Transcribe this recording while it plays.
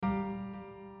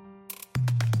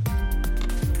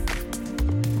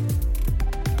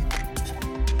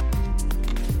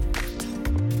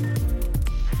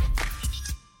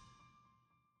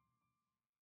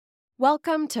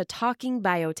Welcome to Talking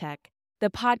Biotech,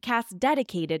 the podcast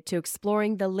dedicated to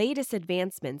exploring the latest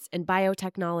advancements in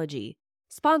biotechnology,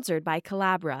 sponsored by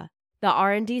Collabra, the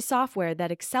R&D software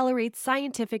that accelerates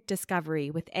scientific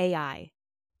discovery with AI.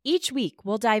 Each week,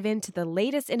 we'll dive into the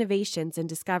latest innovations and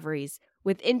discoveries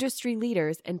with industry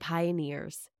leaders and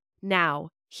pioneers. Now,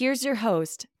 here's your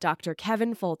host, Dr.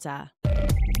 Kevin Folta.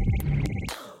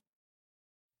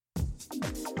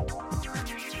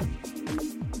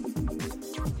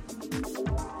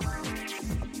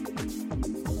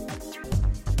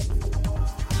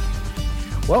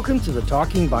 Welcome to the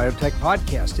Talking Biotech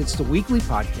podcast. It's the weekly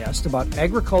podcast about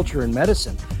agriculture and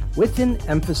medicine with an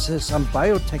emphasis on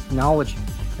biotechnology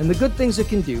and the good things it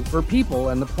can do for people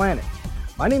and the planet.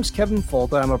 My name's Kevin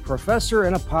Folta. I'm a professor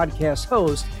and a podcast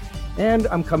host, and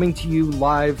I'm coming to you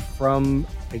live from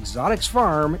Exotics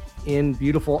Farm in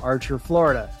beautiful Archer,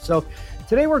 Florida. So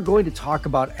today we're going to talk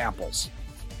about apples.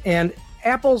 And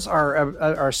apples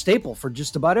are a staple for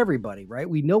just about everybody, right?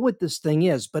 We know what this thing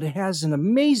is, but it has an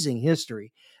amazing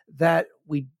history that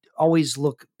we always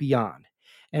look beyond.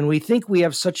 And we think we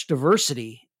have such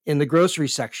diversity in the grocery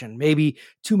section, maybe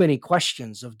too many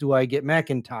questions of do I get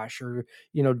Macintosh or,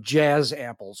 Jazz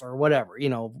apples or whatever,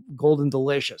 Golden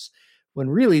Delicious, when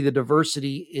really the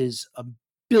diversity is a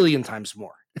billion times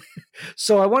more.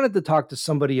 So I wanted to talk to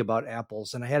somebody about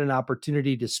apples, and I had an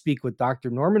opportunity to speak with Dr.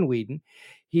 Norman Weeden.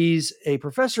 He's a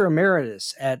professor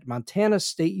emeritus at Montana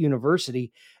State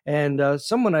University and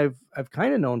someone I've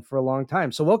kind of known for a long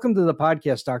time. So welcome to the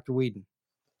podcast, Dr. Weeden.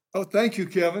 Oh, thank you,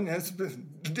 Kevin. It's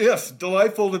been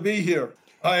delightful to be here.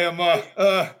 I am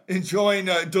enjoying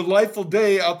a delightful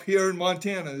day up here in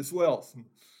Montana as well.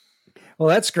 Well,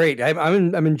 that's great.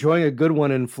 I'm enjoying a good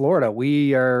one in Florida.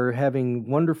 We are having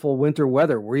wonderful winter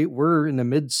weather. We're in the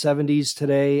mid 70s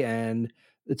today, and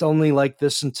it's only like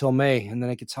this until May, and then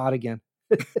it gets hot again.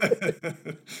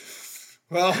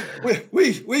 Well,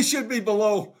 we should be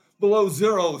below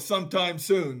zero sometime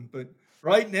soon, but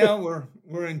right now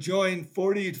we're enjoying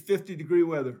 40 to 50 degree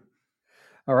weather.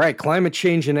 All right, climate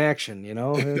change in action.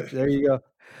 There you go.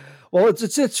 Well,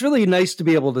 it's really nice to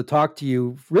be able to talk to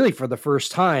you really for the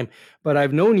first time, but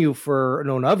I've known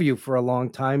of you for a long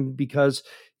time because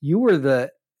you were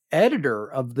the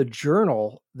editor of the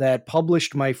journal that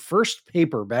published my first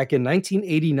paper back in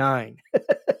 1989.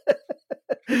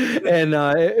 And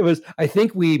I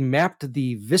think we mapped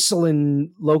the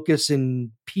Viscelin locus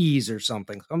in peas or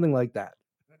something like that.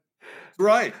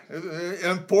 Right.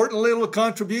 Important little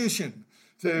contribution.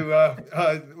 We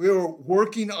were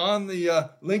working on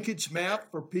the linkage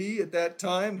map for pea at that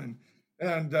time,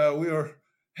 and we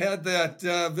had that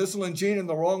Viscelin gene in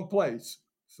the wrong place.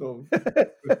 So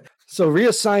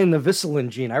reassign the Viscelin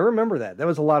gene. I remember that. That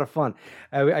was a lot of fun.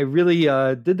 I really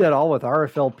did that all with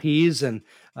RFL peas, and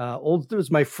it was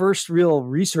my first real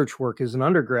research work as an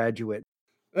undergraduate.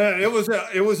 It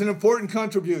was an important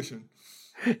contribution.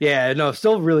 Yeah, no,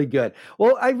 still really good.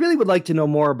 Well, I really would like to know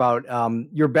more about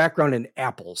your background in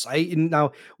apples.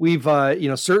 Now we've,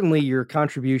 certainly your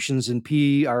contributions in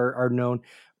pea are known,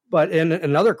 but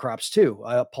in other crops too,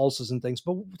 pulses and things.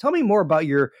 But tell me more about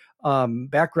your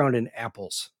background in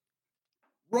apples.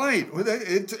 Right,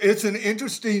 it's an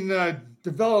interesting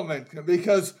development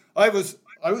because I was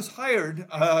hired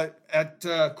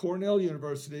at Cornell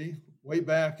University way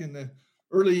back in the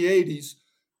early '80s,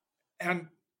 and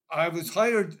I was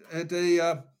hired at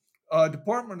a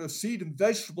Department of Seed and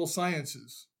Vegetable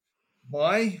Sciences.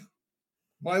 My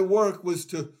work was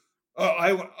to,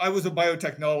 I was a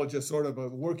biotechnologist, sort of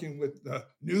working with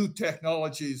new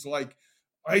technologies like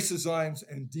isozymes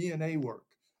and DNA work.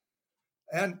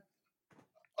 And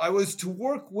I was to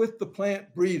work with the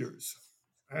plant breeders.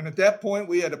 And at that point,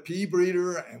 we had a pea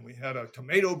breeder, and we had a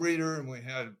tomato breeder, and we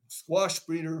had a squash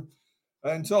breeder.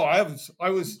 And so I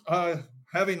was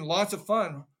having lots of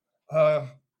fun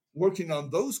working on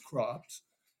those crops.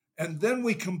 And then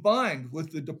we combined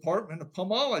with the Department of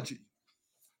Pomology.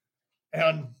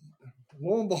 And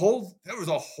lo and behold, there was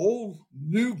a whole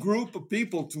new group of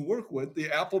people to work with,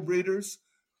 the apple breeders,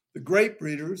 the grape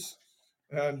breeders,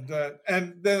 and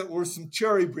there were some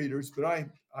cherry breeders, but I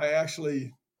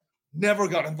actually never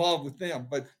got involved with them.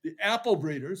 But the apple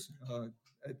breeders,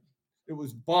 it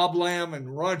was Bob Lamb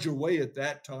and Roger Way at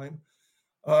that time,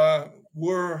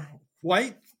 were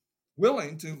quite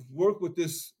willing to work with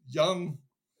this young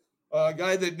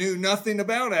guy that knew nothing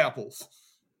about apples.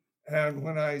 And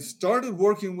when I started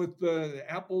working with the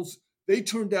apples, they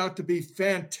turned out to be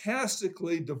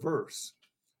fantastically diverse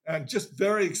and just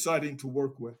very exciting to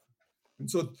work with. And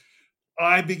so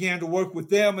I began to work with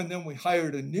them, and then we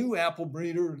hired a new apple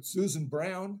breeder, Susan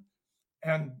Brown,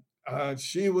 and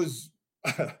she was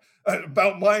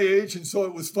about my age, and so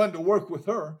it was fun to work with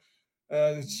her.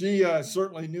 She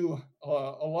certainly knew a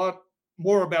lot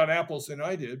more about apples than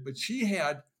I did, but she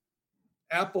had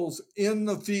apples in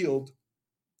the field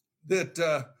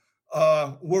that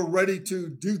were ready to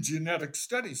do genetic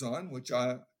studies on, which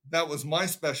that was my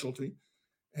specialty.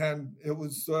 And it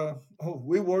was,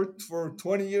 we worked for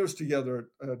 20 years together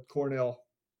at Cornell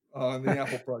on the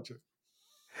Apple project.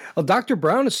 Well, Dr.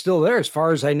 Brown is still there, as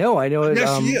far as I know. I know.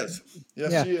 Yes, she is.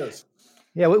 Yes, she is.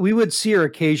 Yeah, we would see her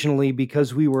occasionally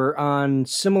because we were on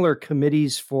similar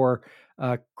committees for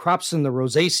crops in the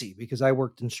Rosaceae, because I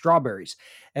worked in strawberries.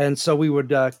 And so we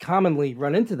would commonly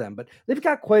run into them. But they've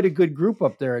got quite a good group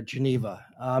up there at Geneva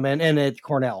and at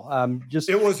Cornell.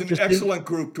 It was an excellent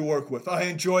group to work with. I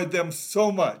enjoyed them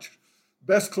so much.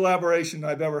 Best collaboration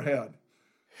I've ever had.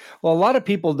 Well, a lot of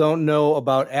people don't know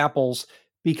about apples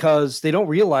because they don't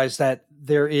realize that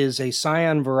there is a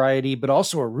scion variety, but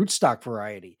also a rootstock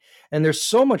variety. And there's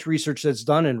so much research that's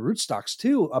done in rootstocks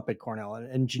too up at Cornell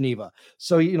and Geneva.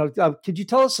 So, could you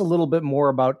tell us a little bit more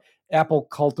about apple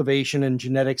cultivation and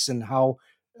genetics and how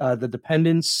the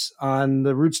dependence on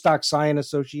the rootstock scion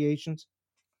associations?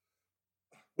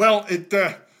 Well,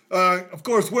 of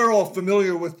course, we're all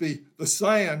familiar with the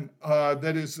scion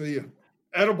that is the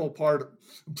edible part,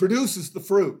 produces the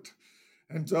fruit.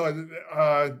 And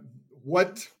so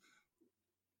what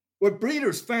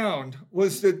breeders found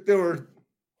was that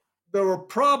there were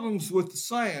problems with the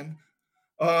scion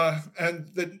and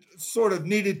that sort of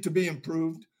needed to be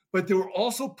improved, but there were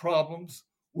also problems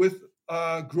with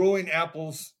growing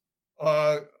apples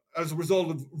as a result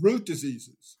of root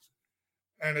diseases.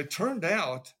 And it turned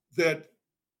out that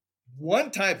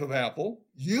one type of apple,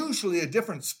 usually a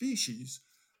different species,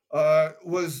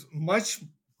 was much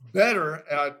better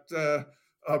at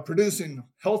producing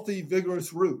healthy,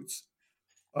 vigorous roots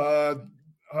than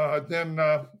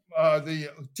the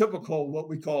typical, what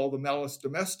we call the Malus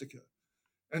domestica.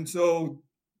 And so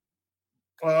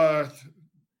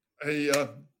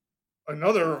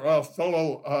another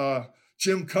fellow,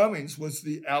 Jim Cummings, was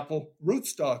the apple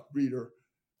rootstock breeder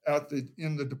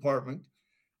in the department.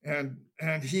 And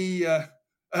he,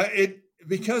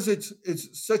 because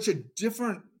it's such a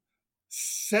different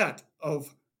set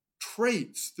of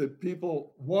traits that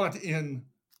people want in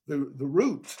the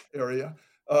root area,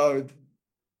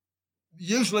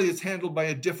 usually it's handled by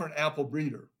a different apple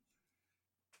breeder.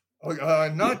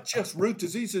 Not just root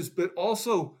diseases, but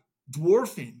also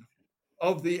dwarfing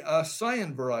of the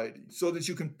scion variety, so that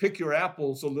you can pick your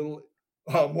apples a little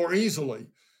more easily.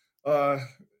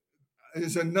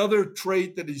 Is another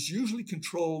trait that is usually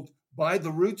controlled by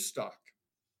the rootstock.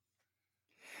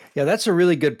 Yeah, that's a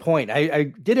really good point. I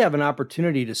did have an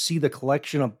opportunity to see the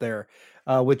collection up there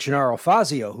with Gennaro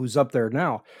Fazio, who's up there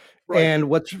now. Right. And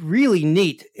what's really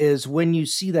neat is when you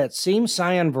see that same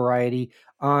scion variety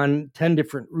on 10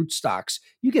 different rootstocks,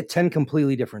 you get 10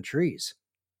 completely different trees.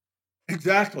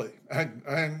 Exactly.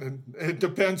 And it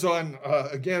depends on,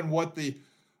 again, what the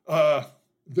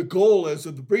goal is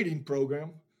of the breeding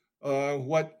program,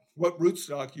 what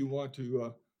rootstock you want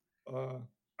to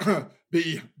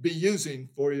be using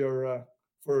for your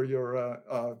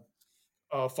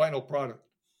final product.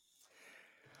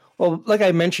 Well, like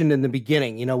I mentioned in the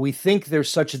beginning, we think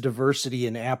there's such a diversity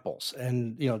in apples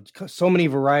and, so many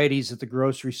varieties at the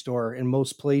grocery store in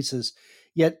most places.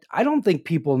 Yet I don't think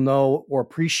people know or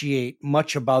appreciate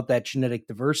much about that genetic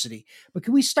diversity. But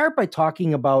can we start by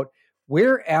talking about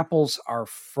where apples are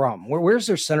from? Where's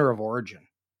their center of origin?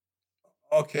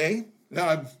 Okay.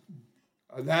 That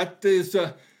is,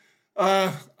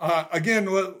 again,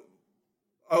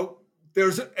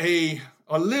 there's a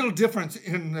little difference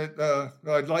in that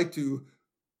I'd like to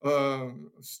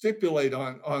stipulate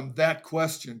on that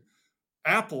question.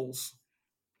 Apples,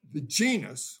 the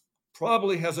genus,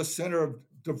 probably has a center of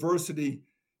diversity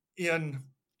in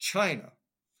China.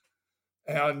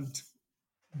 And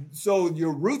so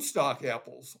your rootstock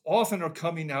apples often are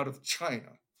coming out of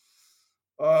China.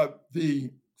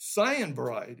 The scion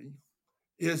variety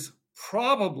is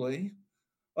probably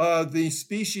the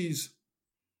species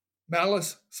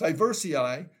Malus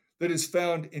sieversii that is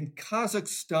found in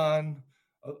Kazakhstan,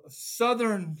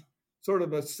 southern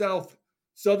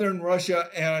Russia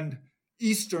and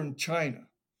eastern China.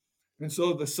 And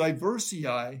so the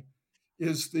sieversii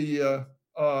is the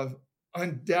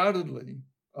undoubtedly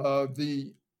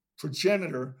the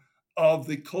progenitor of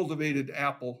the cultivated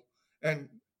apple. And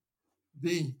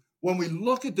when we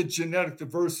look at the genetic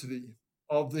diversity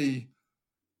of the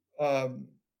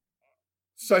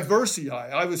sieversii,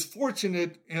 I was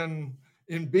fortunate in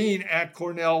being at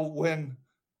Cornell when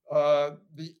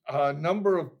the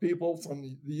number of people from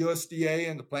the USDA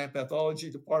and the plant pathology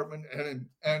department,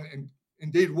 and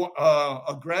indeed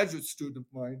a graduate student of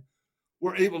mine,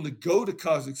 were able to go to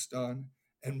Kazakhstan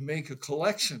and make a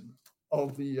collection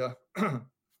of the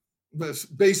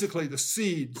basically the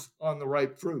seeds on the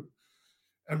ripe fruit,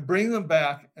 and bring them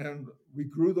back, and we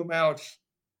grew them out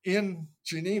in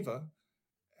Geneva.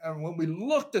 And when we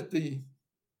looked at the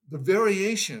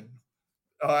variation,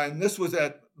 and this was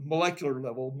at molecular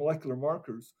level, molecular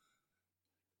markers,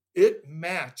 it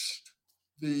matched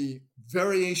the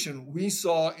variation we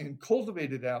saw in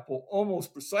cultivated apple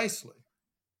almost precisely.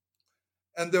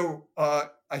 And there,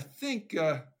 I think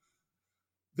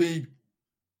the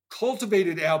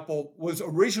cultivated apple was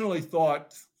originally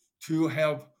thought to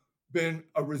have been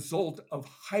a result of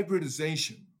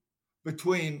hybridization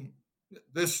between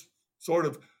this sort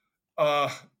of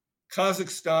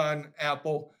Kazakhstan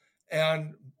apple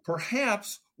and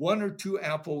perhaps one or two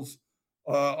apples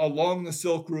along the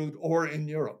Silk Route or in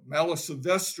Europe. Malus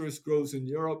sylvestris grows in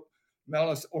Europe.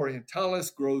 Malus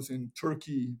orientalis grows in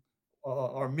Turkey,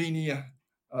 Armenia,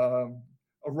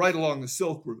 right along the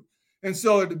Silk Route. And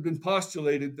so it had been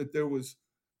postulated that there was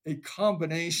a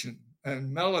combination,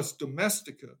 and Malus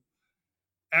domestica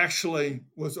actually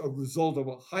was a result of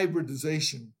a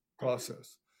hybridization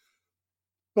process.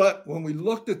 But when we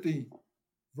looked at the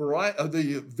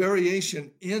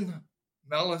variation in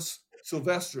Malus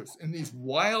sylvestris, in these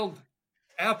wild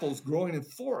apples growing in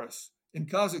forests in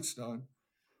Kazakhstan,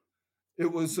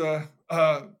 it was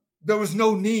there was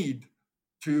no need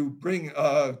to bring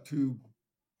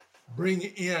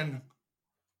in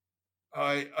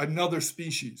another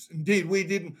species. Indeed,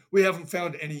 we haven't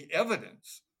found any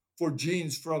evidence for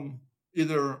genes from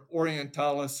either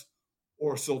orientalis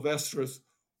or sylvestris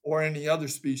or any other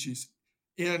species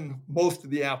in most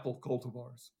of the apple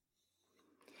cultivars.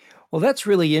 Well, that's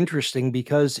really interesting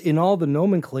because in all the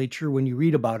nomenclature, when you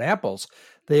read about apples,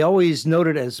 they always note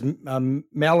it as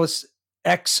Malus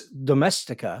X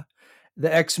domestica,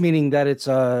 the X meaning that it's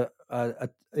a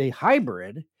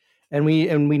hybrid, and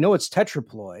we know it's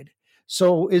tetraploid.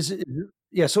 So is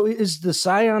the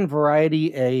Scion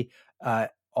variety a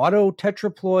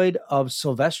autotetraploid of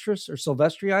Sylvestris or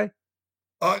Sylvestrii?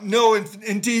 No,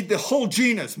 indeed, the whole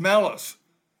genus Malus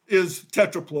is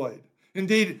tetraploid.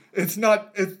 Indeed, it's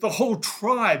the whole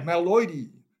tribe,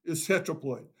 Maloideae, is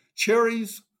tetraploid.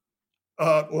 Cherries,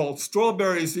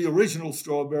 strawberry is the original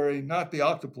strawberry, not the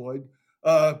octoploid,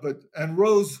 and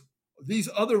rose, these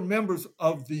other members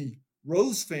of the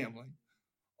rose family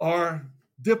are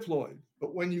diploid.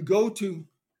 But when you go to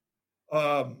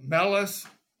Malus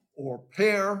or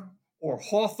pear or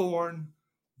hawthorn,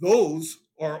 those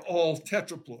are all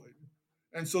tetraploid.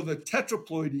 And so the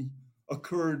tetraploidy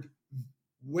occurred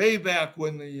way back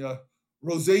when the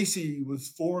Rosaceae was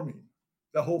forming.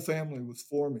 The whole family was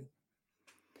forming.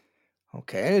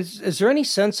 Okay. Is there any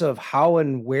sense of how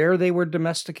and where they were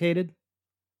domesticated?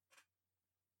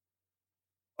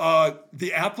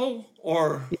 The apple,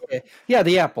 or yeah,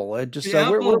 the apple.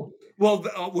 Apple.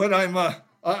 What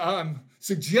I'm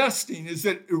suggesting is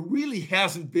that it really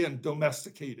hasn't been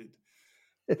domesticated.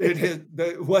 It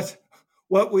has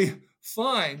what we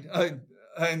find, and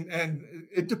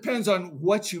it depends on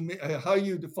how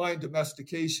you define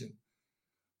domestication.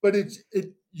 But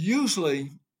it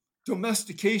usually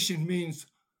domestication means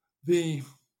the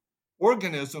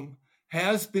organism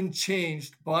has been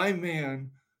changed by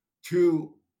man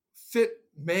to fit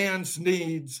man's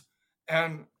needs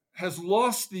and has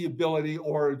lost the ability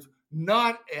or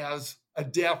not as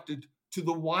adapted to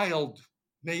the wild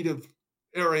native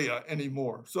area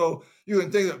anymore. So you can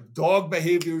think that dog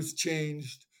behavior has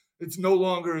changed. It's no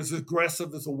longer as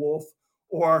aggressive as a wolf,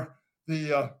 or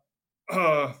the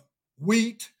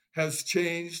wheat has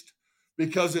changed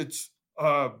because it's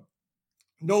no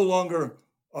longer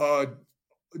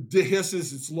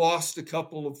dehisces. It's lost a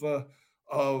couple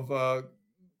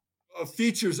of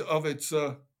features of its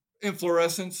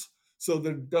inflorescence, so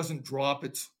that it doesn't drop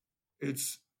its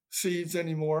seeds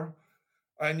anymore.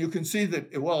 And you can see that,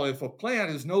 if a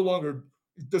plant is no longer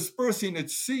dispersing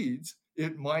its seeds,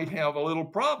 it might have a little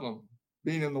problem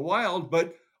being in the wild,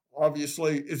 but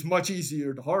obviously it's much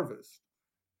easier to harvest.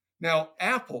 Now,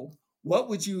 apple, what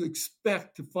would you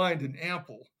expect to find in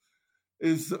apple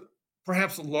is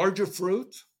perhaps a larger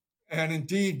fruit, and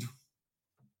indeed,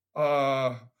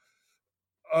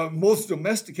 most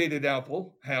domesticated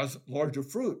apple has larger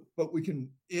fruit, but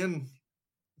in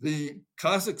the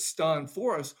Kazakhstan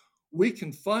forest, we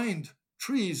can find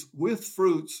trees with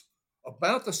fruits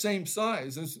about the same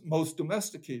size as most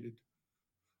domesticated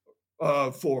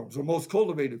forms or most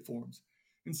cultivated forms.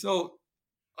 And so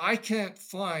I can't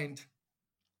find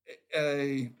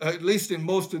at least in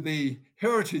most of the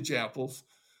heritage apples,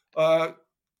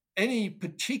 any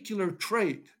particular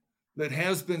trait that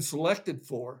has been selected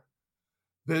for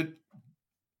that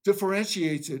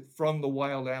differentiates it from the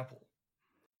wild apple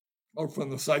or from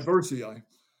the Cybersii.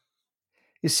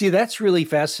 You see, that's really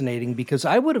fascinating because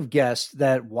I would have guessed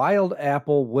that wild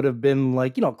apple would have been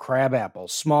like, crab apple,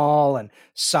 small and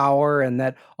sour, and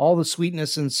that all the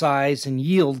sweetness and size and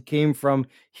yield came from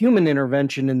human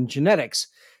intervention in genetics.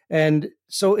 And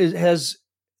so has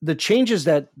the changes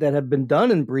that have been done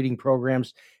in breeding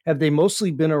programs, have they mostly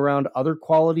been around other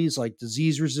qualities like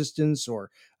disease resistance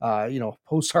or,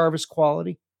 post-harvest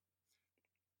quality?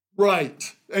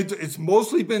 Right. It's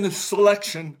mostly been a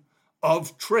selection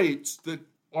of traits that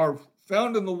are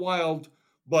found in the wild,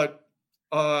 but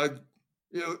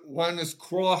one is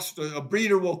crossed. A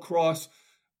breeder will cross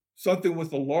something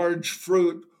with a large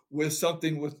fruit with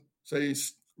something with, say,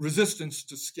 resistance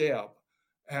to scab,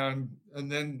 and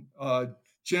then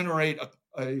generate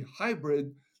a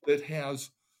hybrid that has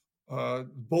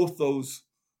both those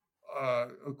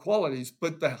qualities.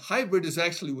 But the hybrid is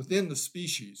actually within the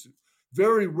species.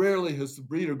 Very rarely has the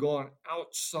breeder gone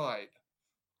outside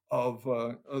of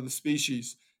the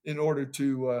species in order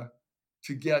to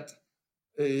get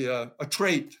a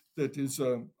trait that is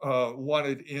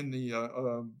wanted in the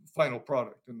final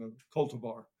product in the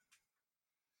cultivar.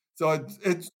 So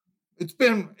it's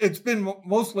been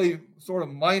mostly sort of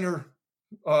minor,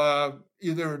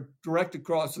 either directed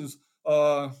crosses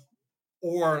or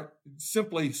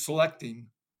simply selecting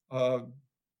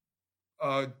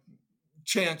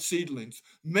chance seedlings.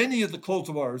 Many of the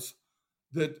cultivars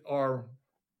that are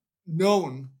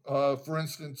known, for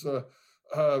instance, the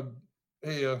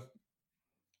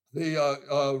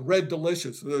Red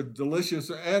Delicious, the Delicious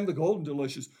and the Golden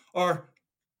Delicious, are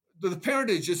the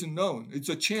parentage isn't known. It's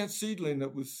a chance seedling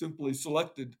that was simply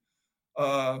selected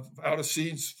out of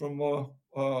seeds from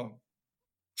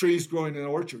trees growing in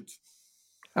orchards.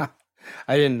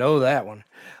 I didn't know that one.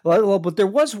 Well, but there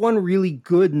was one really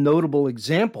good, notable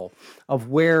example of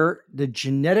where the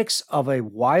genetics of a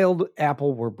wild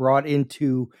apple were brought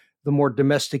into the more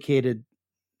domesticated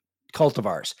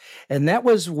cultivars, and that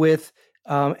was with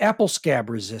apple scab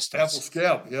resistance. Apple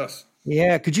scab, yes.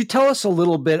 Yeah, could you tell us a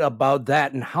little bit about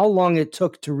that and how long it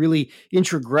took to really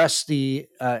introgress the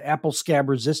apple scab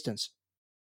resistance?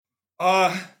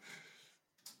 Well,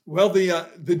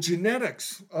 the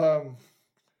genetics.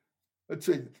 Let's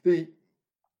see.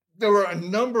 There were a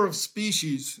number of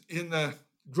species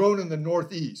grown in the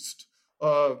Northeast.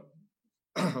 For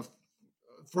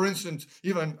instance,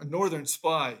 even a northern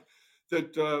spy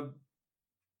that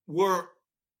were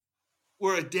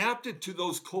adapted to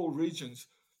those cold regions,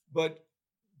 but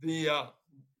the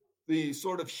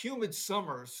sort of humid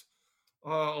summers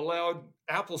allowed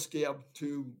apple scab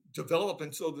to develop,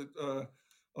 and so that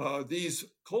these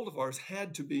cultivars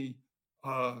had to be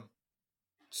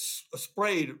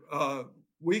sprayed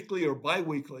weekly or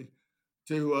biweekly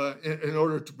in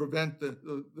order to prevent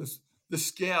the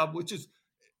scab, which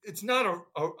it's not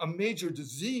a major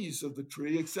disease of the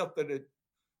tree, except that it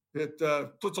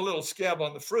puts a little scab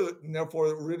on the fruit, and therefore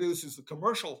it reduces the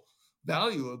commercial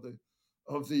value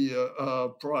of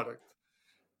the product.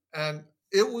 And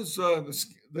it was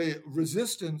the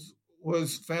resistance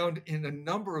was found in a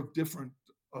number of different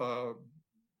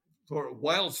sort of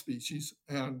wild species,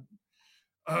 and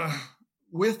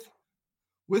with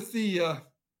the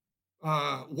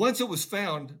once it was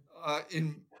found,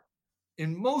 in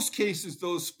most cases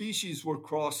those species were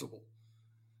crossable.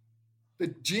 The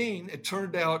gene, it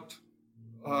turned out,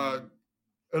 at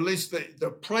least the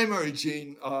primary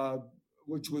gene,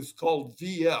 which was called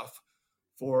VF,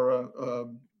 for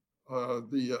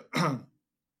the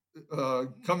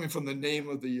coming from the name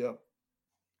of the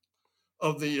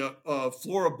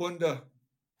Floribunda.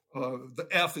 The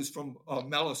F is from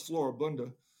Malus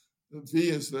floribunda. The V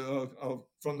is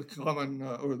from the common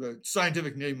or the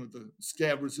scientific name of the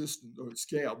scab resistant or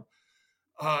scab.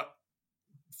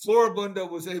 Floribunda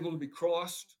was able to be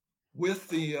crossed with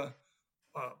the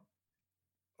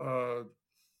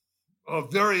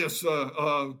various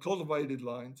cultivated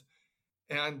lines,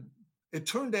 and it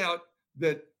turned out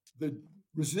that the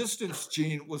resistance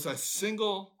gene was a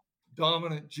single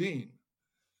dominant gene.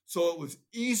 So it was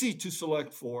easy to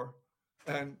select for,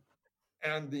 and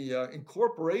the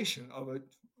incorporation of it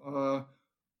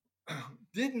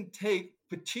didn't take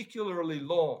particularly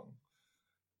long.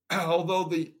 Although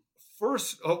the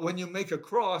first, when you make a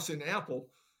cross in apple,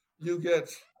 you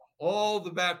get all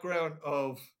the background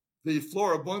of the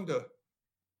Floribunda,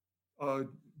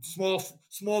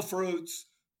 small fruits,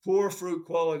 poor fruit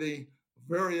quality,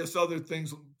 various other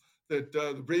things that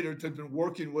the breeders had been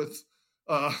working with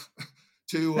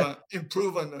to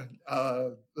improve on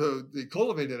the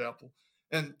cultivated apple,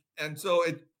 and so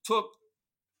it took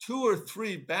 2 or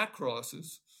 3 back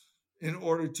crosses in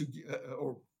order to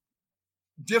or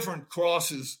different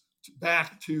crosses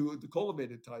back to the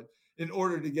cultivated type in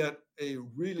order to get a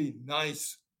really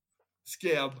nice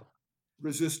scab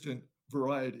resistant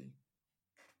variety.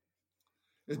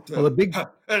 Well, the big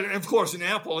and of course, in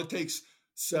apple, it takes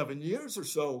 7 years or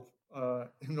so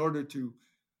in order to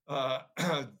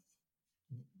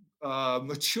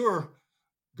mature,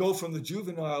 go from the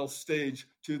juvenile stage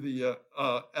to the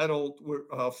adult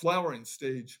flowering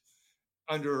stage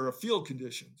under field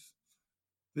conditions.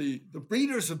 The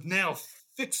breeders have now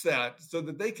fixed that so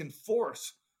that they can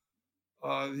force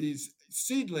these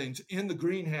seedlings in the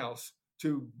greenhouse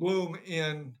to bloom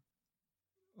in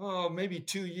maybe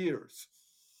 2 years.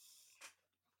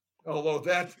 Although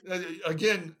that,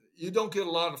 again, you don't get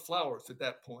a lot of flowers at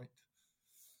that point.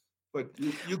 But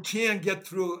you can get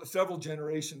through several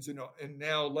generations in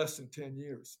now less than 10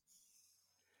 years.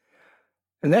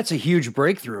 And that's a huge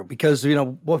breakthrough because,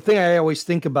 one thing I always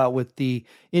think about with the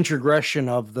introgression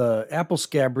of the apple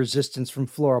scab resistance from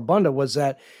Floribunda was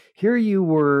that here you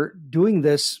were doing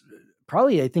this,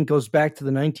 probably I think goes back to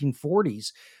the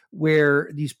 1940s,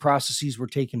 where these processes were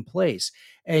taking place.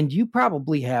 And you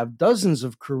probably have dozens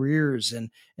of careers and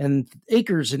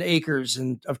acres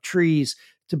of trees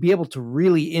to be able to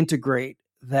really integrate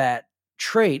that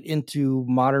trait into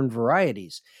modern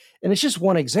varieties. And it's just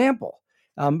one example.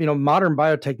 Modern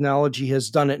biotechnology has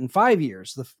done it in 5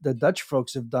 years. The Dutch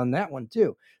folks have done that one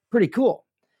too. Pretty cool.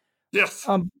 Yes.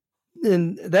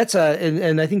 And that's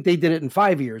and I think they did it in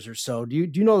 5 years or so. Do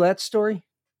you know that story?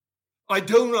 I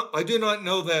do not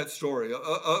know that story.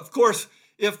 Of course,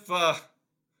 if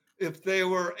they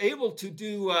were able to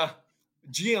do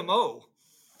GMO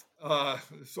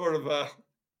sort of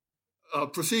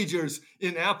procedures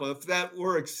in apple, if that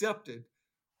were accepted,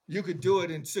 you could do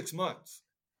it in 6 months.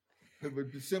 It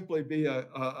would simply be a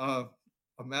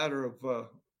matter of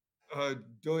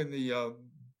doing the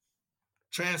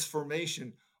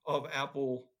transformation of an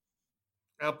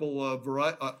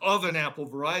apple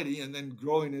variety and then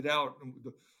growing it out.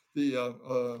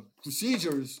 The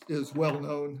procedure is well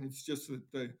known. It's just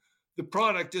that the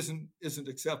product isn't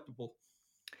acceptable.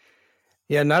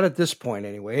 Yeah, not at this point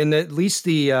anyway. And at least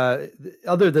the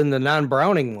other than the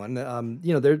non-browning one,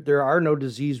 there are no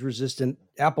disease-resistant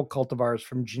apple cultivars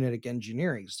from genetic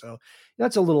engineering. So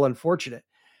that's a little unfortunate.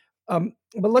 But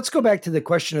let's go back to the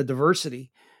question of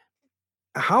diversity.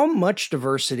 How much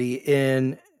diversity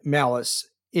in Malus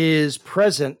is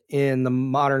present in the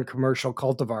modern commercial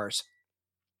cultivars?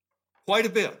 Quite a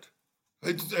bit.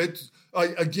 It's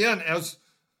again, as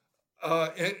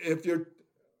if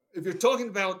you're talking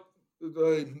about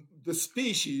the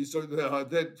species or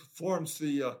that forms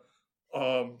the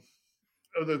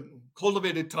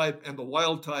cultivated type and the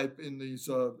wild type in these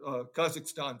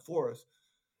Kazakhstan forests,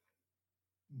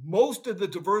 most of the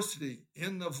diversity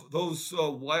in those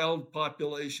wild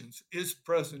populations is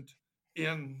present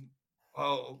in,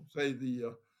 say,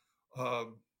 the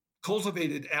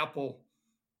cultivated apple,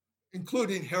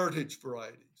 including heritage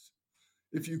varieties.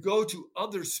 If you go to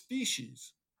other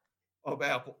species of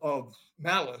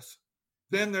Malus,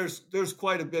 then there's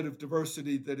quite a bit of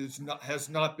diversity that has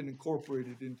not been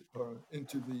incorporated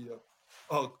into the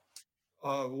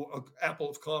apple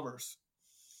of commerce.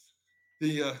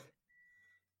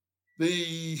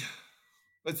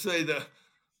 Let's say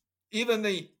even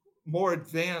the more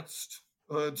advanced,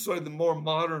 the more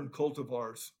modern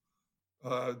cultivars,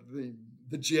 the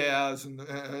Jazz and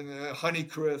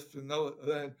Honeycrisp and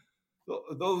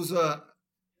those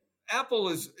apple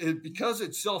is because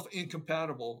it's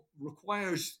self-incompatible,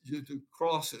 requires you to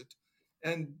cross it,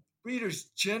 and breeders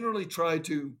generally try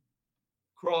to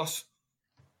cross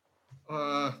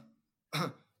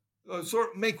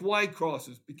make wide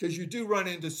crosses because you do run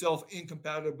into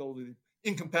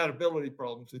incompatibility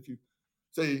problems if you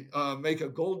say make a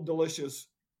Golden Delicious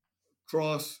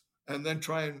cross and then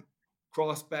try and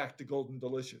cross back to Golden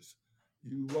Delicious.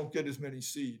 You won't get as many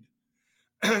seed.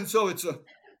 And so it's a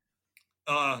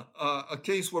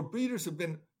case where breeders have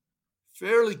been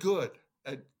fairly good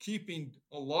at keeping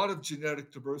a lot of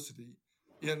genetic diversity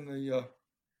in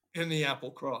the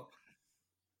apple crop.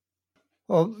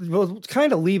 Well, we'll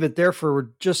kind of leave it there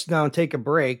for just now and take a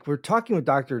break. We're talking with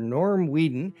Dr. Norm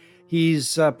Weeden.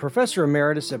 He's professor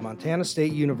emeritus at Montana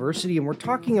State University, and we're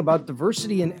talking about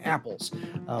diversity in apples,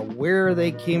 where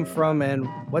they came from and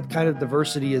what kind of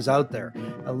diversity is out there,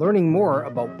 learning more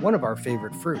about one of our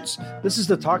favorite fruits. This is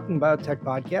the Talking Biotech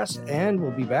podcast, and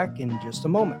we'll be back in just a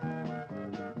moment.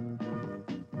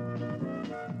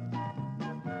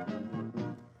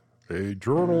 A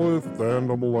journalist and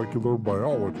a molecular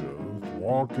biologist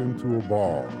walk into a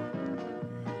bar.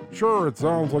 Sure, it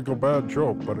sounds like a bad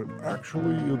joke, but it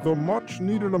actually is a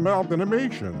much-needed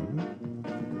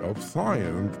amalgamation of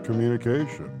science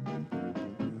communication.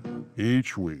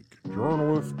 Each week,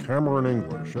 journalist Cameron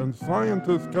English and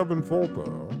scientist Kevin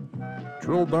Folta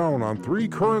drill down on 3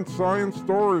 current science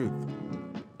stories.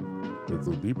 It's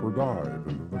a deeper dive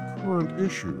into the current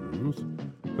issues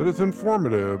that is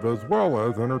informative as well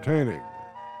as entertaining.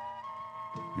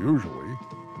 Usually,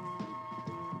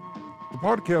 the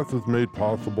podcast is made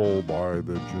possible by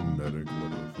the Genetic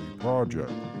Literacy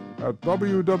Project at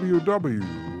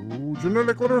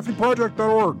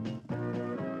www.geneticliteracyproject.org.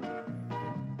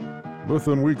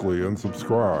 Listen weekly and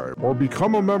subscribe, or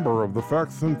become a member of the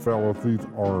Facts and Fallacies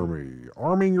Army,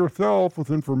 arming yourself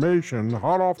with information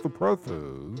hot off the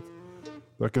presses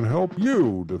that can help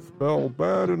you dispel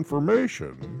bad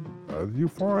information as you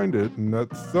find it in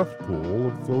that cesspool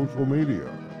of social media.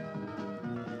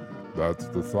 That's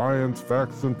the Science,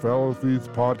 Facts, and Fallacies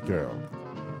podcast.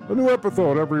 A new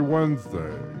episode every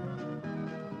Wednesday.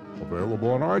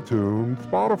 Available on iTunes,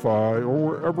 Spotify, or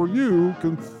wherever you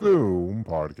consume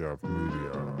podcast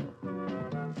media.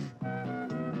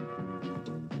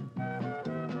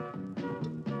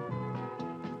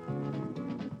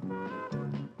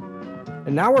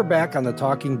 And now we're back on the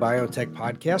Talking Biotech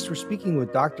podcast. We're speaking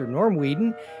with Dr. Norm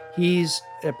Weeden. He's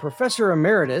a professor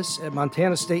emeritus at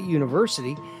Montana State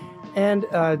University and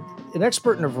an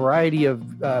expert in a variety of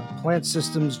plant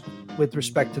systems with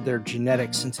respect to their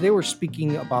genetics. And today we're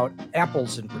speaking about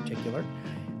apples in particular.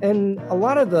 And a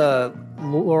lot of the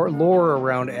lore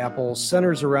around apples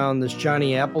centers around this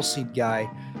Johnny Appleseed guy.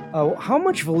 How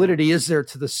much validity is there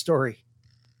to the story?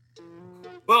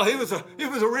 Well, he was a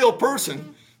real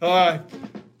person.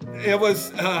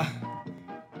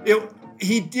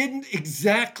 He didn't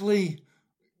exactly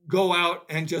go out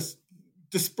and just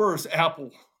disperse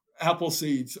apple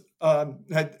seeds.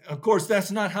 Of course, that's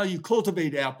not how you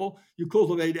cultivate apple. You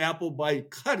cultivate apple by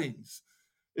cuttings.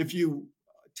 If you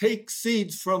take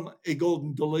seeds from a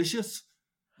Golden Delicious,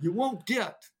 you won't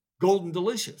get Golden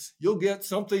Delicious. You'll get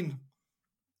something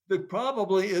that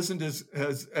probably isn't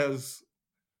as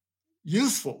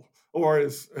useful or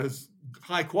as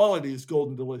high quality as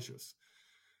Golden Delicious.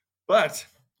 But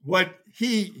what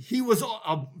he was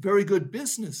a very good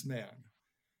businessman.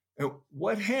 And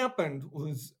what happened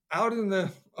was out in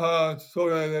the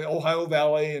sort of the Ohio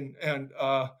Valley, and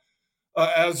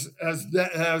as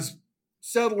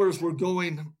settlers were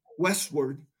going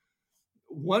westward,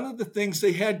 one of the things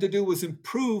they had to do was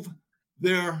improve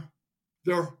their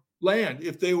land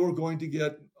if they were going to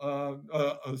get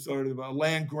a sort of a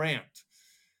land grant.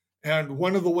 And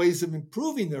one of the ways of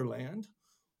improving their land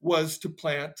was to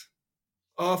plant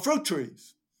fruit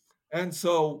trees. And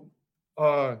so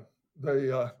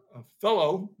the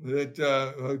fellow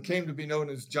that came to be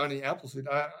known as Johnny Appleseed,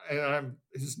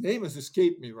 his name has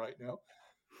escaped me right now,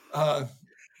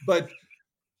 but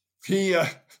he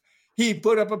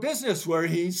put up a business where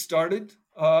he started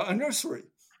a nursery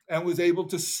and was able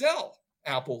to sell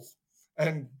apples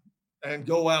and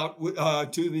go out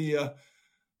to the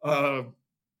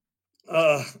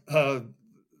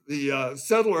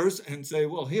settlers and say,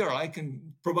 well, here, I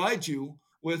can provide you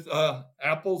with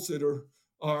apples that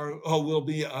will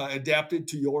be adapted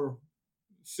to your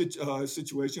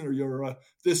situation or your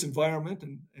this environment,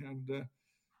 and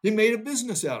he made a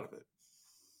business out of it.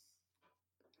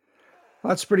 Well,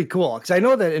 that's pretty cool, because I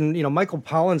know that in Michael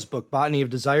Pollan's book Botany of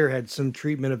Desire had some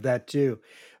treatment of that too,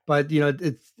 but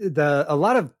it's a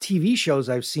lot of TV shows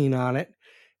I've seen on it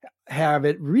have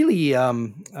it really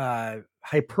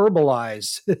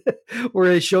hyperbolized, where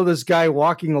they show this guy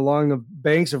walking along the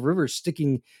banks of rivers,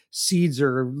 sticking seeds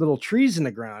or little trees in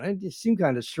the ground. It just seemed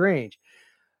kind of strange.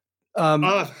 He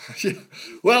may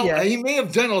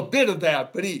have done a bit of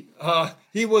that, but he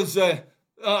was,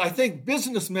 I think,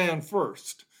 businessman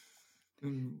first.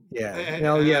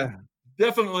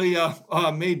 Definitely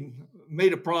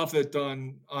made a profit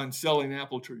on selling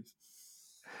apple trees.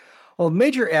 Well,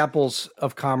 major apples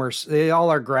of commerce, they all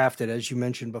are grafted, as you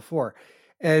mentioned before.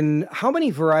 And how many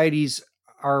varieties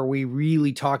are we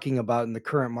really talking about in the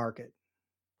current market?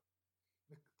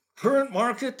 Current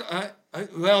market? I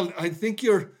think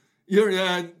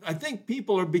I think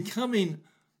people are becoming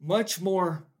much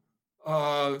more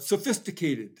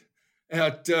sophisticated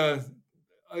at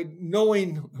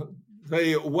knowing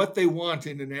what they want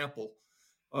in an apple,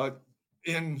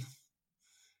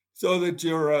 so that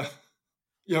your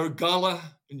Gala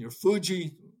and your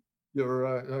Fuji,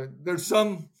 there's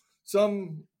some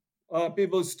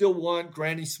people still want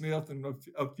Granny Smith and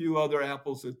a few other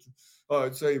apples that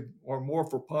say are more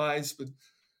for pies, but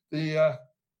the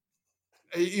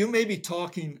you may be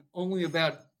talking only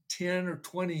about 10 or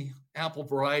 20 apple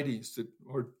varieties that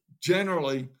are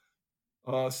generally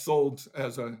sold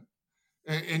as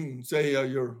in say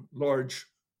your large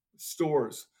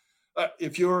stores.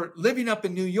 If you're living up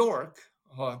in New York,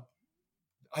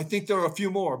 I think there are a few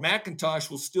more. McIntosh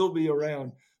will still be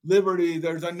around. Liberty,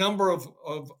 there's a number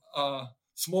of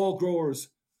small growers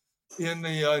in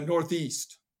the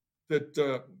Northeast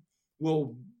that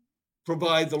will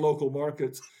provide the local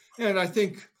markets. And I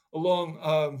think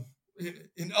along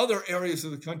in other areas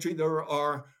of the country, there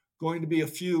are going to be a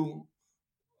few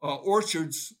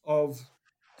orchards of,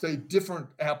 say, different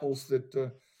apples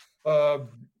that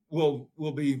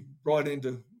will be brought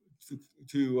into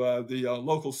the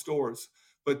local stores.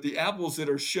 But the apples that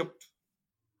are shipped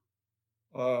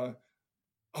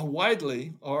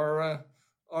widely are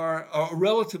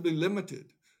relatively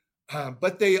limited,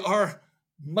 but they are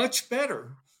much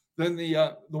better than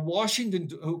the Washington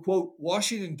quote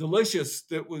Washington Delicious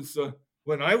that was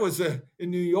when I was in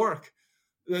New York.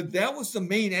 That was the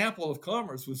main apple of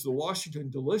commerce, was the Washington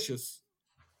Delicious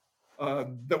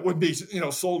that would be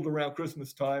sold around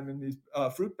Christmas time in these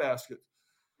fruit baskets.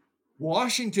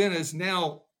 Washington has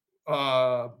now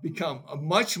become a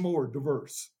much more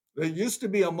diverse. There used to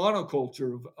be a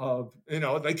monoculture of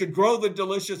they could grow the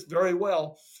Delicious very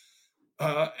well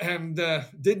and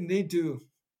didn't need to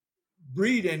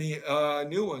breed any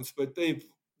new ones, but they've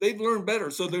learned better.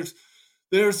 So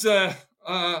there's a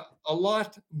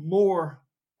lot more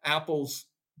apples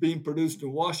being produced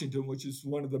in Washington, which is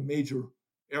one of the major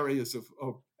areas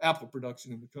of apple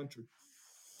production in the country.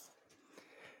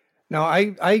 Now,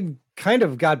 I kind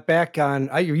of got back on,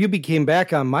 you became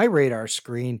back on my radar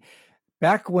screen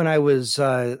back when I was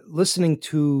listening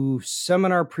to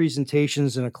seminar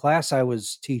presentations in a class I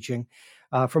was teaching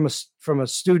from a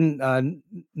student,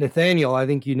 Nathaniel, I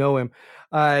think you know him.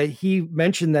 He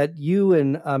mentioned that you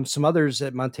and some others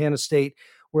at Montana State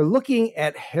were looking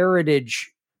at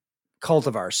heritage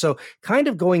cultivars. So kind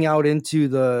of going out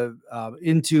into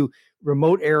into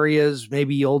remote areas,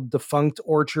 maybe old defunct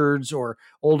orchards or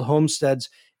old homesteads,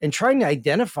 and trying to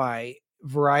identify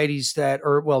varieties that,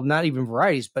 or well, not even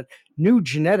varieties, but new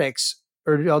genetics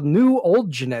or new old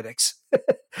genetics.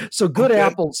 So good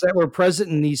apples that were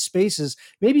present in these spaces,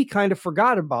 maybe kind of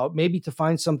forgot about, maybe to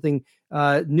find something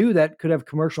new that could have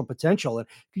commercial potential. And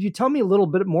could you tell me a little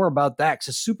bit more about that? Because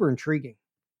it's super intriguing.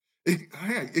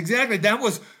 Exactly. That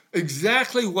was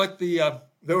exactly what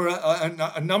there were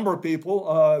a number of people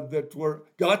that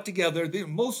got together,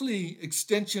 mostly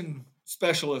extension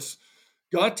specialists,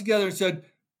 got together and said,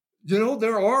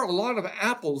 there are a lot of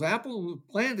apples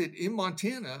planted in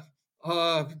Montana,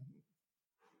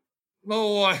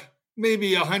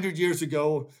 maybe 100 years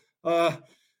ago.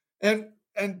 And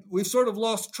we've sort of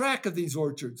lost track of these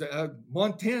orchards.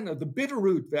 Montana, the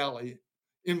Bitterroot Valley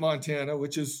in Montana,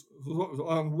 which is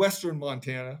western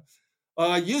Montana,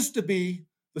 used to be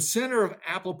the center of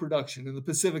apple production in the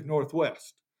Pacific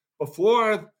Northwest.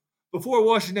 Before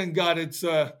Washington got its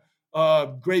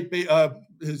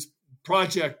his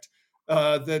project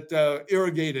that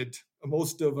irrigated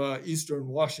most of eastern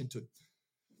Washington.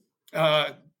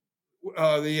 The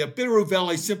Bitterroot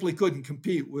Valley simply couldn't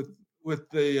compete with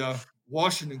the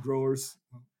Washington growers,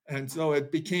 and so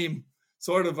it became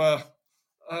sort of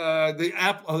the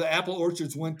apple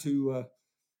orchards went to,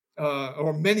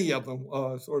 or many of them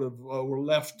were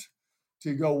left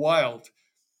to go wild.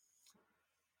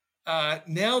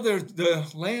 Now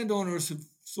the landowners have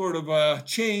sort of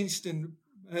changed, and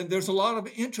there's a lot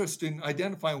of interest in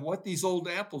identifying what these old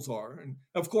apples are. And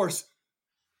of course,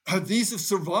 these have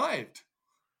survived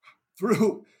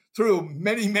through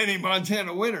many, many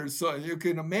Montana winters. So you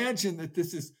can imagine that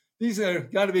these are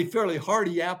got to be fairly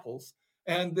hardy apples,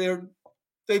 and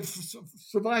they've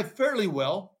survived fairly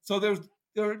well. So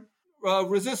they're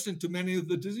resistant to many of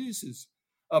the diseases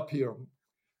up here.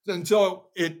 And so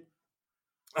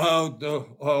the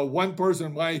one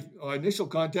person, my initial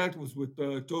contact was with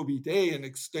Toby Day, an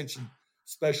extension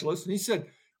specialist, and he said,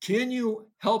 "Can you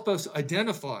help us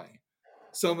identify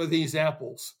some of these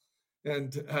apples?"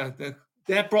 And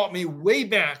that brought me way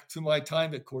back to my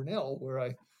time at Cornell,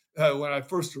 where when I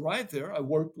first arrived there, I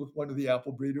worked with one of the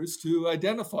apple breeders to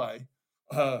identify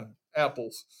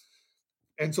apples.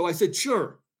 And so I said,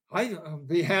 "Sure, I'd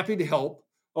be happy to help."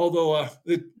 Although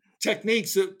the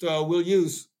techniques that we'll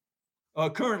use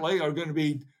currently are going to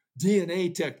be DNA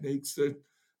techniques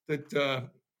that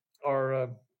are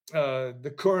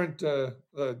the current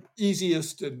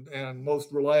easiest and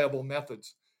most reliable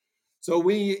methods. So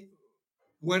we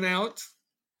went out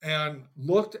and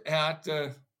looked at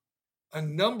a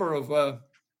number of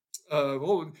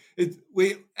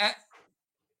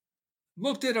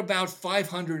looked at about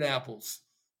 500 apples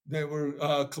that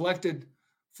were collected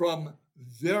from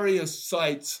various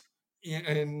sites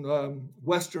in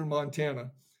western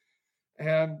Montana.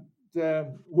 And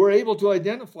we're able to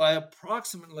identify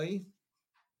approximately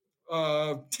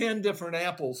 10 different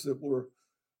apples that were,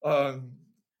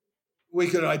 we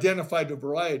could identify the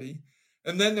variety.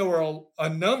 And then there were a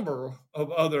number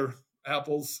of other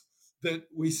apples that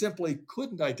we simply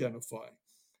couldn't identify.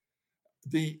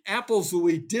 The apples that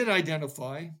we did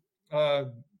identify, a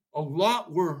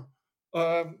lot were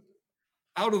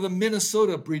out of the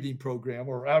Minnesota breeding program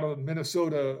or out of the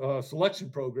Minnesota selection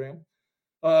program.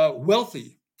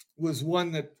 Wealthy was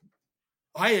one that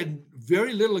I had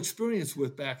very little experience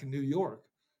with back in New York,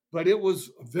 but it was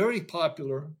very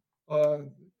popular.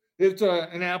 It's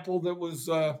an apple that was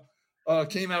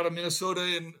came out of Minnesota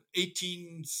in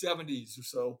 1870s or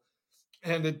so,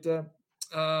 and it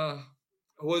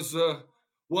was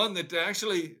one that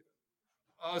actually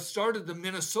started the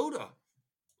Minnesota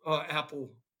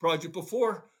apple project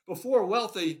before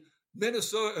Wealthy.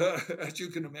 Minnesota, as you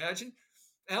can imagine,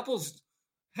 apples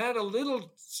had a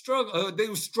little struggle.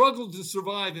 They struggled to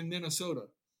survive in Minnesota,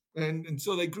 and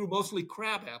so they grew mostly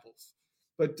crab apples.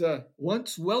 But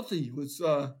once Wealthy was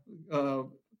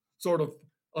sort of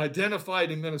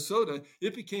identified in Minnesota,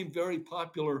 it became very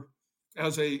popular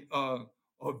as a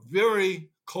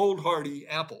very cold hardy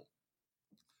apple.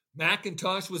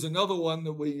 McIntosh was another one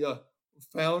that we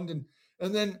found, and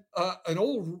then a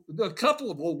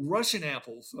couple of old Russian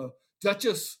apples,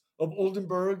 Duchess of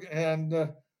Oldenburg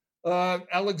and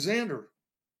Alexander,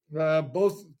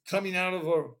 both coming out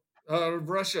of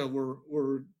Russia,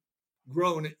 were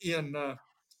grown in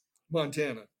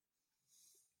Montana.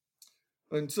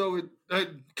 And so a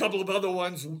couple of other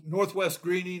ones, Northwest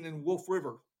Greening and Wolf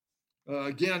River.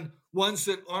 Again, ones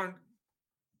that aren't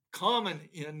common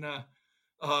in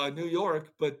New York,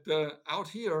 but out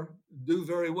here do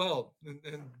very well.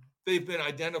 And they've been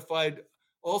identified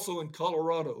also in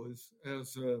Colorado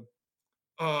as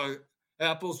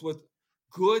apples with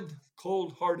good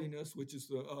cold hardiness, which is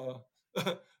the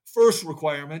first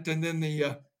requirement. And then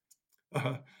the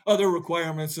other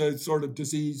requirements are sort of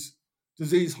disease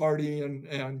hardy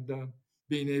and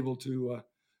being able to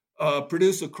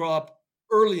produce a crop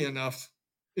early enough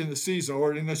in the season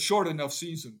or in a short enough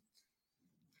season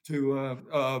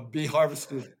to be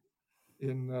harvested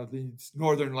in these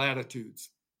northern latitudes.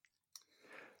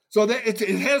 So that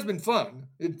it has been fun.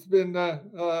 It's been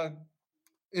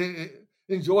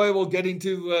enjoyable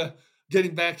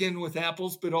getting back in with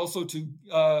apples, but also to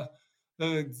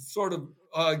sort of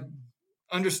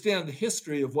understand the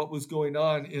history of what was going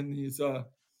on in these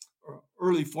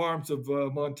early farms of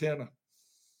Montana.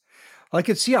 I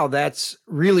could see how that's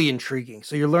really intriguing.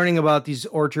 So you're learning about these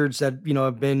orchards that,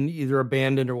 have been either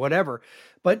abandoned or whatever.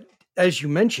 But as you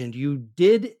mentioned, you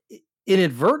did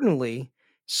inadvertently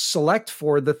select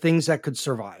for the things that could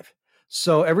survive.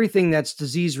 So everything that's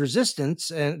disease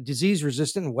resistant and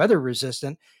weather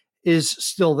resistant is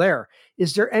still there.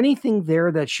 Is there anything there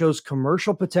that shows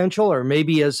commercial potential or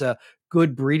maybe as a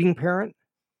good breeding parent?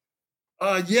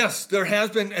 Yes, there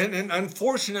has been. And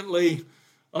unfortunately,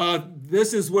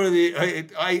 this is where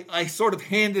I sort of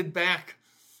handed back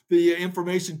the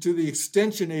information to the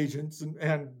extension agents,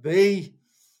 and they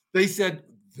said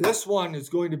this one is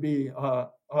going to be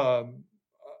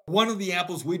one of the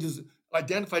apples we just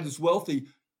identified as Wealthy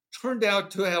turned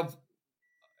out to have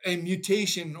a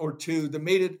mutation or two that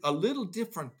made it a little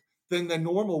different than the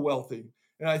normal Wealthy.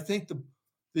 And I think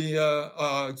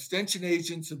the extension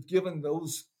agents have given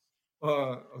those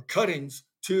cuttings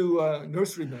to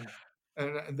nurserymen.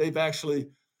 And they've actually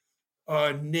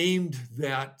named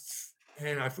that,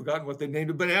 and I've forgotten what they named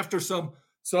it, but after some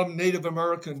Native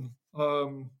American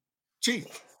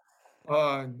chief.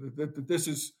 This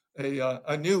is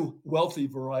a new Wealthy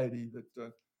variety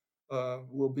that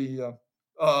will be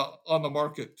on the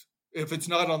market. If it's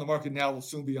not on the market now, will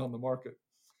soon be on the market.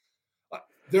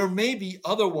 There may be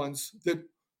other ones that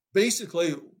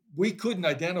basically we couldn't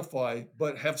identify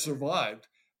but have survived.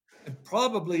 And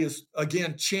probably is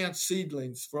again chance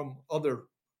seedlings from other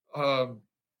from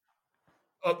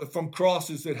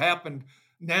crosses that happened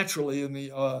naturally in the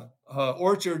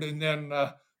orchard, and then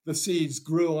the seeds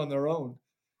grew on their own.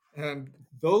 And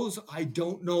those I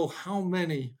don't know how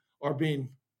many are being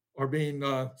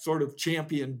sort of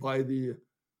championed by the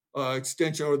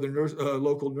extension or the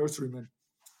local nurserymen,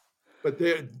 but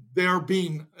they're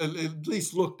being at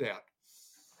least looked at.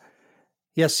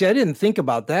 Yeah, see, I didn't think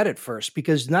about that at first,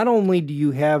 because not only do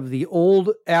you have the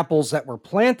old apples that were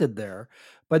planted there,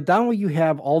 but now you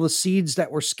have all the seeds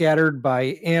that were scattered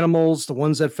by animals, the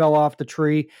ones that fell off the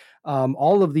tree.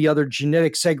 all of the other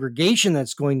genetic segregation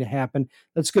that's going to happen,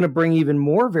 that's going to bring even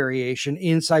more variation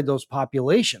inside those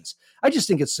populations. I just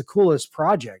think it's the coolest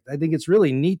project. I think it's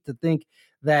really neat to think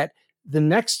that the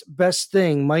next best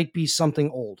thing might be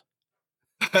something old.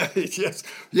 Yes.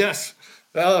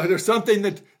 There's something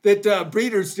that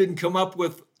breeders didn't come up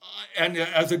with, and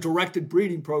as a directed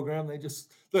breeding program,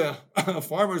 the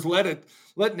farmers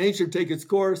let nature take its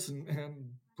course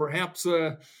and perhaps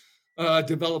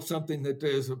develop something that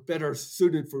is better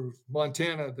suited for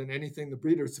Montana than anything the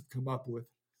breeders have come up with.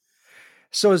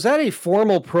 So is that a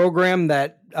formal program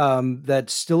that that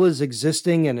still is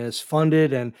existing and is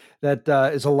funded, and that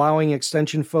is allowing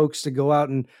extension folks to go out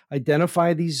and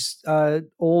identify these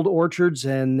old orchards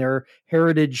and their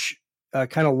heritage,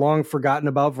 kind of long forgotten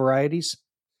about varieties?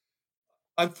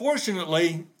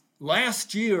 Unfortunately,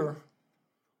 last year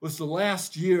was the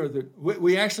last year that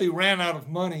we actually ran out of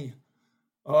money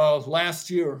last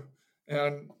year,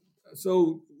 and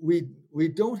so we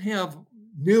don't have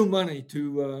new money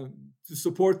to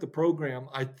support the program.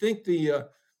 I think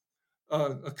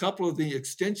a couple of the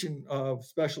extension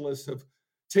specialists have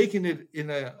taken it in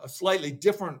a slightly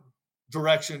different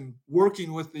direction,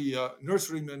 working with the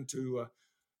nurserymen to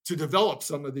develop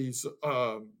some of these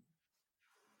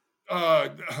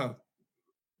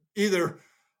either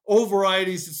old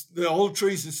varieties, the old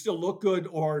trees that still look good,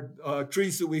 or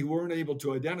trees that we weren't able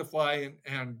to identify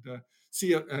and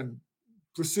see and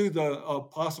pursue the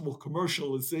possible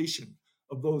commercialization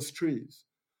of those trees.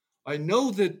 I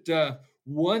know that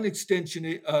one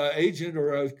extension agent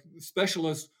or a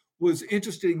specialist was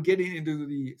interested in getting into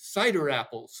the cider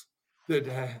apples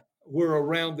that were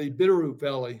around the Bitterroot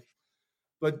Valley,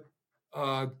 but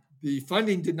the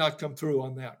funding did not come through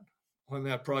on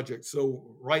that project.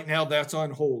 So right now that's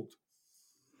on hold.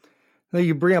 Now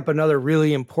you bring up another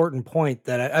really important point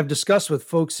that I've discussed with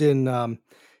folks in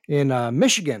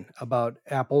Michigan about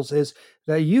apples, is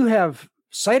that you have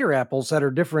cider apples that are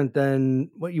different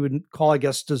than what you would call, I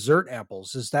guess, dessert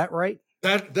apples. Is that right?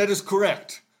 That is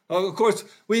correct. Of course,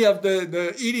 we have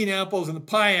the eating apples and the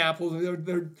pie apples.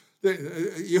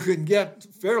 You can get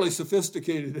fairly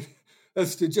sophisticated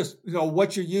as to just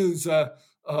what you use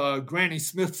Granny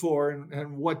Smith for,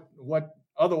 and what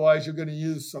otherwise you're going to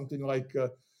use something like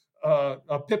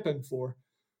a Pippin for.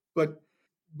 But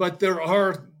there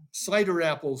are cider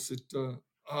apples that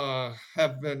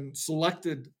have been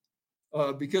selected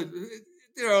because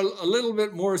they're a little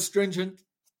bit more stringent,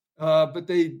 but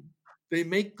they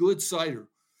make good cider,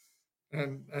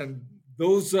 and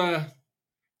those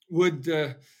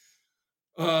would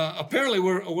apparently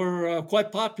were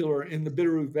quite popular in the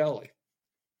Bitterroot Valley.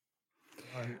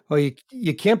 Well,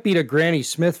 you can't beat a Granny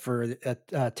Smith for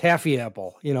a taffy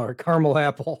apple, or caramel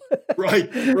apple. Right.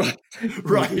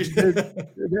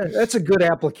 That's a good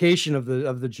application of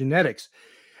the genetics.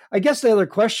 I guess the other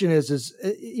question is,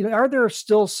 are there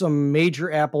still some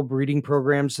major apple breeding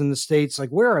programs in the States? Like,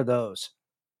 where are those?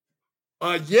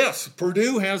 Yes,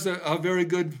 Purdue has a very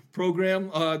good program.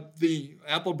 The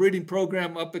apple breeding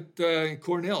program up at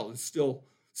Cornell is still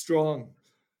strong.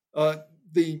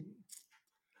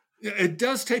 It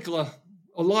does take a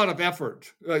lot of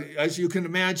effort, as you can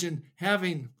imagine.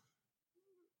 Having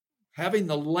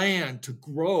the land to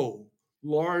grow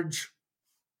large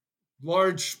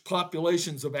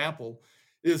populations of apple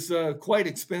is quite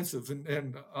expensive,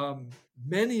 and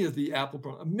many of the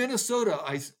apple Minnesota,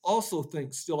 I also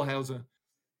think, still has a.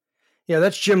 Yeah,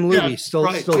 that's Jim Luby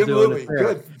still Jim doing Luby. it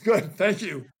there. Good, thank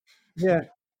you. Yeah.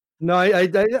 No,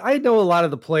 I know a lot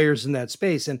of the players in that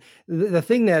space, and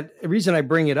the reason I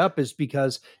bring it up is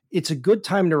because it's a good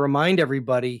time to remind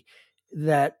everybody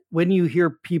that when you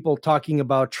hear people talking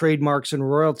about trademarks and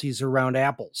royalties around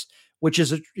apples, which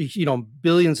is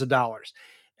billions of dollars,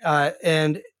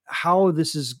 and how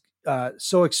this is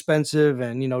so expensive,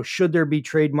 and should there be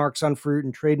trademarks on fruit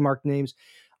and trademark names,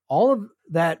 all of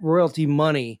that royalty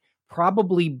money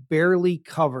probably barely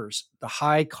covers the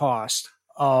high cost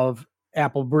of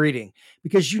apple breeding,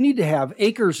 because you need to have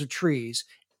acres of trees,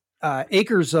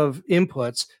 acres of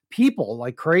inputs, people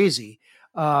like crazy.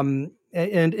 And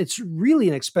it's really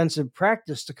an expensive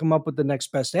practice to come up with the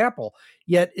next best apple.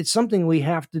 Yet it's something we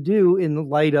have to do in the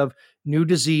light of new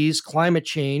disease, climate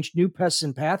change, new pests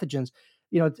and pathogens,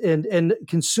 and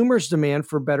consumers' demand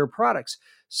for better products.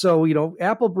 So,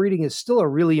 apple breeding is still a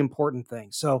really important thing.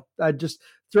 So just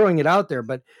throwing it out there.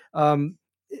 But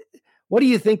what do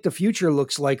you think the future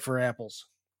looks like for apples?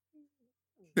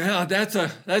 Yeah,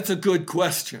 that's a good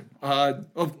question.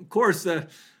 Of course,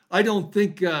 I don't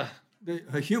think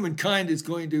humankind is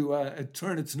going to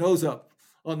turn its nose up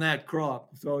on that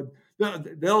crop. So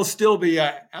there'll still be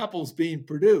apples being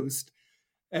produced,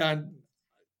 and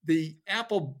the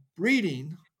apple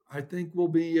breeding, I think, will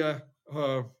be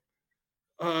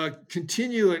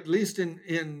continue, at least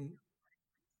in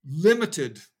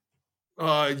limited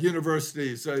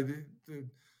universities.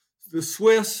 The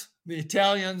Swiss, the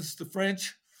Italians, the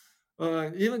French,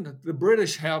 even the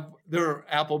British have their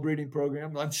apple breeding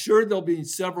program. I'm sure there'll be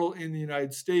several in the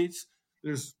United States.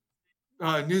 There's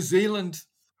New Zealand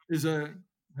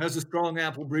has a strong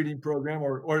apple breeding program,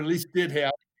 or at least did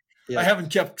have. Yeah. I haven't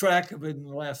kept track of it in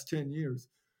the last 10 years.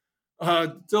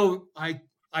 So I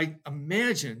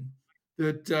imagine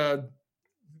that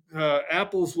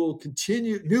apples will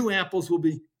continue, new apples will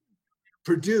be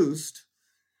produced,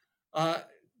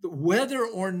 whether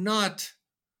or not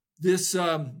this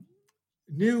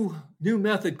new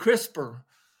method, CRISPR,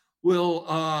 will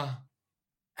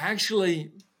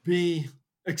actually be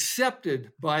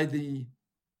accepted by the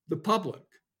public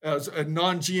as a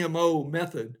non-GMO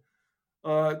method.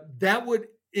 That would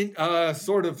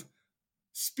sort of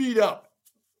speed up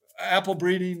apple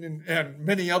breeding and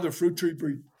many other fruit tree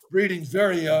breeding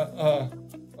very to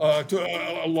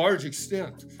a large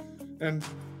extent, and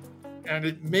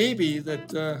it may be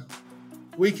that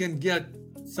we can get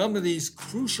some of these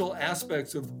crucial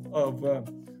aspects of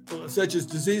such as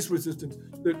disease resistance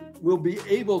that we'll be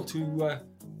able to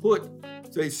put,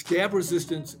 say, scab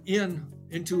resistance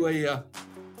into an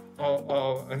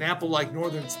apple like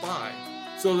Northern Spy,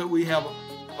 so that we have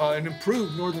an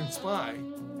improved Northern Spy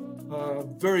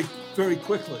very, very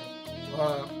quickly.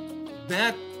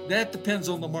 That depends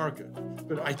on the market,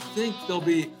 but I think there'll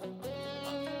be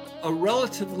a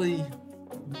relatively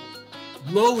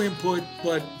low input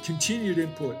but continued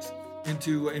input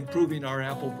into improving our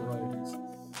apple varieties.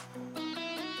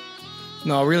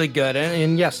 No, really good.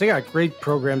 And yes, they got great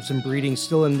programs in breeding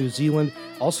still in New Zealand.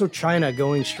 Also China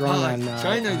going strong on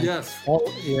China, yes.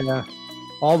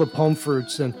 All the pome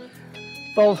fruits. And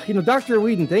well, Dr.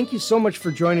 Weeden, thank you so much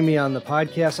for joining me on the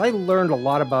podcast. I learned a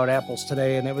lot about apples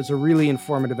today, and it was a really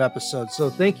informative episode. So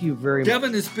thank you very much.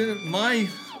 Kevin, it's been my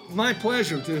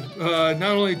pleasure to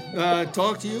not only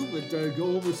talk to you, but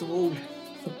go over some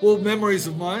old memories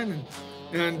of mine,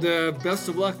 and best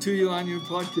of luck to you on your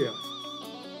podcast.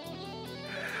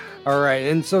 All right.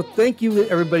 And so thank you,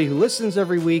 everybody who listens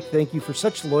every week. Thank you for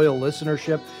such loyal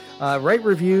listenership. Write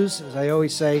reviews, as I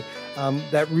always say.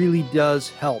 That really does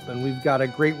help. And we've got a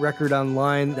great record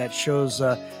online that shows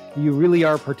you really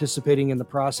are participating in the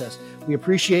process. We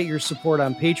appreciate your support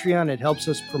on Patreon. It helps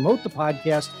us promote the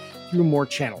podcast through more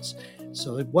channels.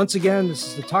 So once again, this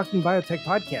is the Talking Biotech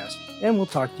Podcast, and we'll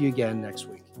talk to you again next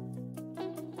week.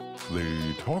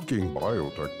 The Talking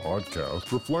Biotech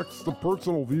Podcast reflects the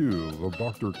personal views of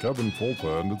Dr. Kevin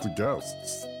Folta and its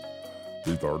guests.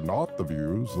 These are not the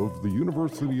views of the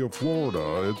University of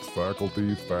Florida, its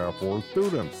faculty, staff, or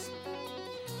students.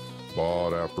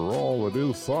 But after all, it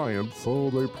is science, so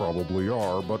they probably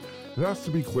are, but it has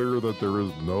to be clear that there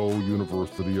is no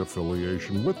university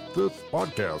affiliation with this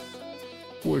podcast,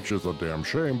 which is a damn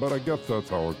shame, but I guess that's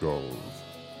how it goes.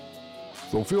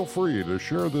 So feel free to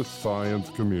share this science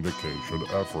communication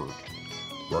effort,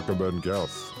 recommend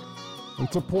guests, and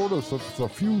support us with a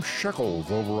few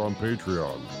shekels over on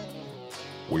Patreon.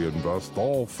 We invest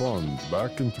all funds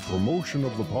back into promotion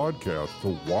of the podcast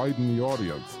to widen the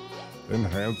audience,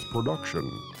 enhance production,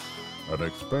 and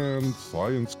expand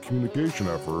science communication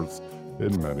efforts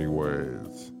in many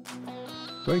ways.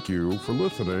 Thank you for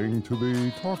listening to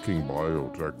the Talking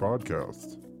Biotech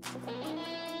Podcast.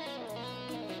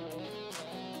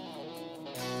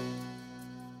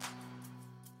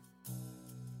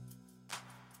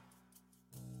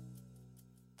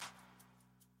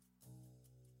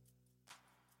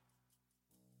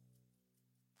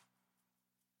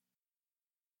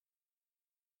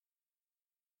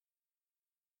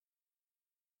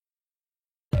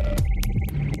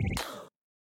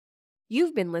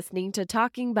 You've been listening to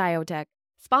Talking Biotech,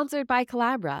 sponsored by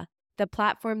Collabra, the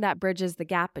platform that bridges the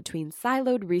gap between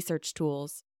siloed research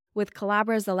tools. With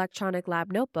Collabra's electronic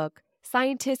lab notebook,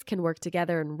 scientists can work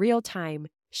together in real time,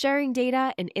 sharing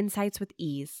data and insights with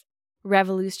ease.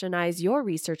 Revolutionize your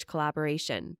research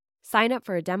collaboration. Sign up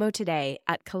for a demo today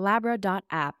at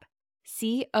collabra.app,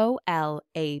 collabra.app.